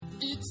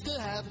the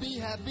happy,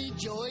 happy,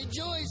 joy,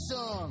 joy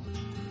song.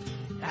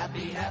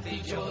 Happy,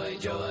 happy, joy,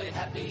 joy,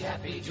 happy,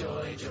 happy,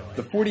 joy, joy.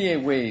 The 48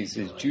 Ways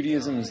is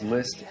Judaism's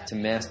list to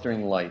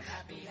mastering life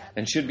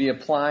and should be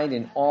applied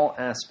in all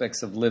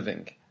aspects of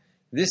living.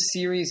 This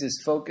series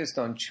is focused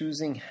on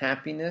choosing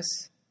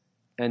happiness,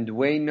 and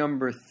way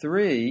number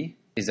 3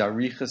 is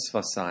Arichas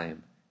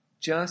Vasayim.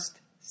 Just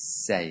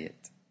say it.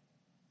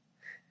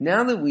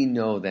 Now that we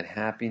know that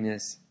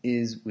happiness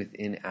is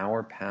within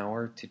our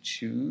power to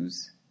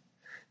choose,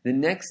 the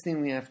next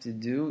thing we have to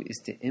do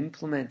is to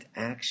implement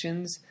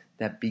actions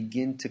that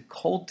begin to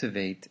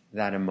cultivate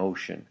that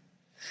emotion.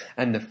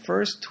 And the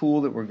first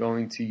tool that we're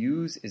going to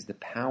use is the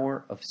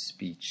power of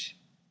speech.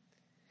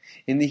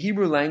 In the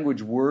Hebrew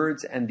language,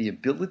 words and the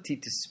ability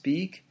to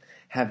speak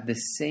have the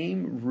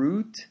same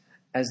root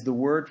as the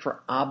word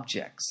for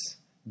objects,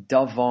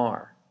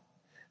 davar.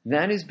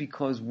 That is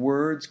because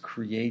words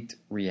create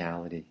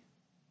reality.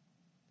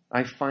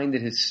 I find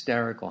it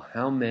hysterical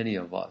how many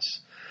of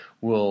us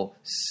will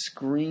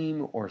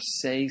scream or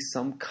say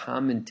some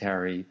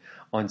commentary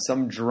on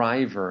some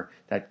driver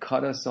that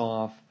cut us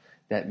off,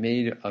 that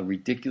made a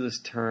ridiculous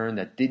turn,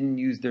 that didn't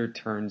use their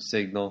turn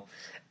signal,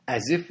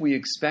 as if we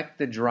expect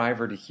the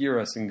driver to hear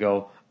us and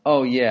go,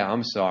 "Oh yeah,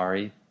 I'm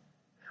sorry."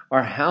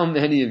 Or how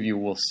many of you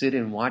will sit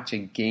and watch a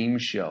game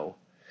show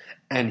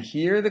and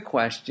hear the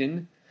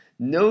question,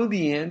 know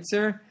the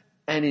answer,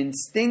 and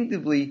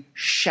instinctively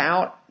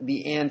shout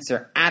the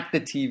answer at the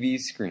TV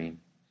screen,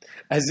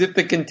 as if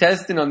the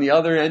contestant on the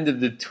other end of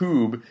the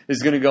tube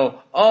is going to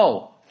go,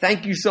 "Oh,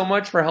 thank you so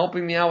much for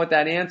helping me out with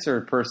that answer,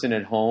 person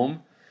at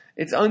home."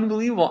 It's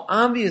unbelievable.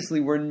 Obviously,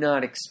 we're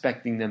not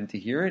expecting them to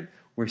hear it.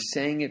 We're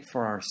saying it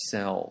for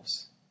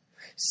ourselves.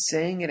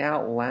 Saying it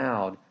out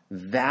loud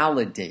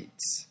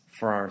validates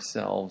for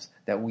ourselves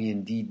that we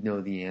indeed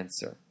know the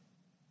answer.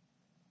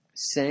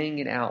 Saying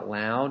it out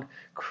loud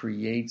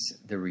creates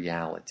the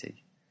reality.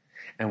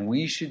 And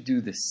we should do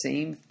the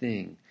same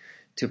thing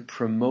to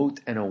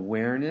promote an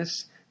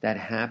awareness that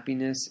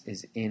happiness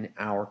is in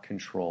our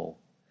control.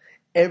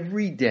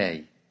 Every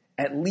day,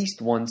 at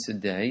least once a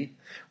day,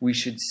 we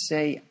should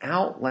say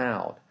out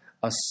loud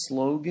a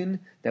slogan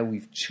that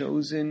we've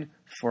chosen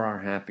for our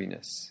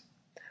happiness.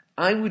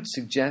 I would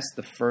suggest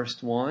the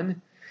first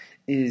one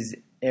is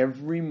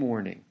every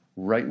morning,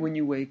 right when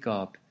you wake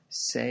up,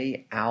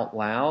 say out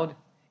loud,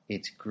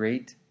 "It's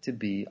great to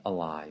be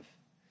alive."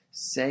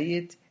 Say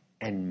it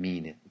and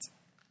mean it.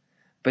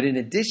 But in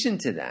addition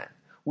to that,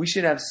 we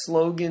should have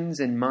slogans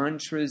and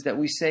mantras that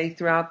we say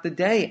throughout the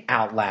day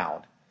out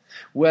loud.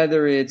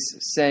 Whether it's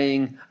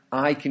saying,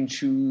 "I can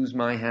choose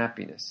my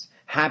happiness,"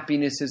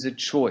 "Happiness is a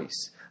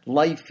choice,"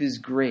 "Life is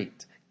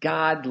great,"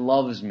 "God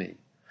loves me,"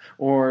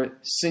 or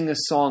sing a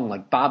song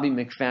like Bobby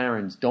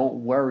McFerrin's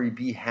 "Don't Worry,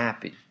 Be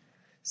Happy."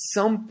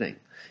 Something.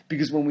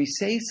 Because when we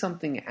say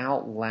something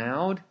out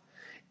loud,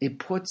 it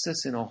puts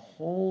us in a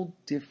whole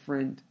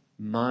different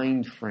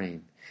mind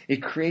frame.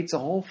 It creates a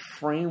whole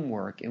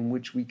framework in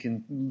which we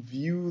can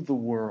view the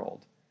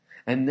world.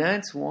 And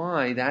that's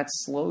why that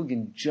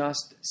slogan,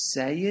 "Just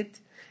say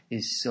it,"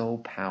 is so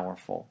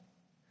powerful.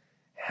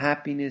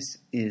 Happiness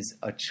is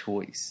a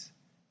choice.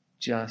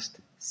 Just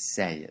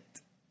say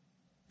it.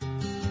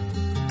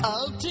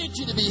 I'll teach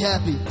you to be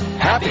happy.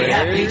 Happy,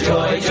 happy,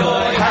 joy,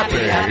 joy, happy,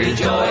 happy,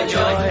 joy,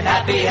 joy,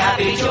 happy,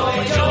 happy,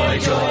 joy, joy,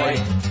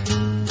 joy.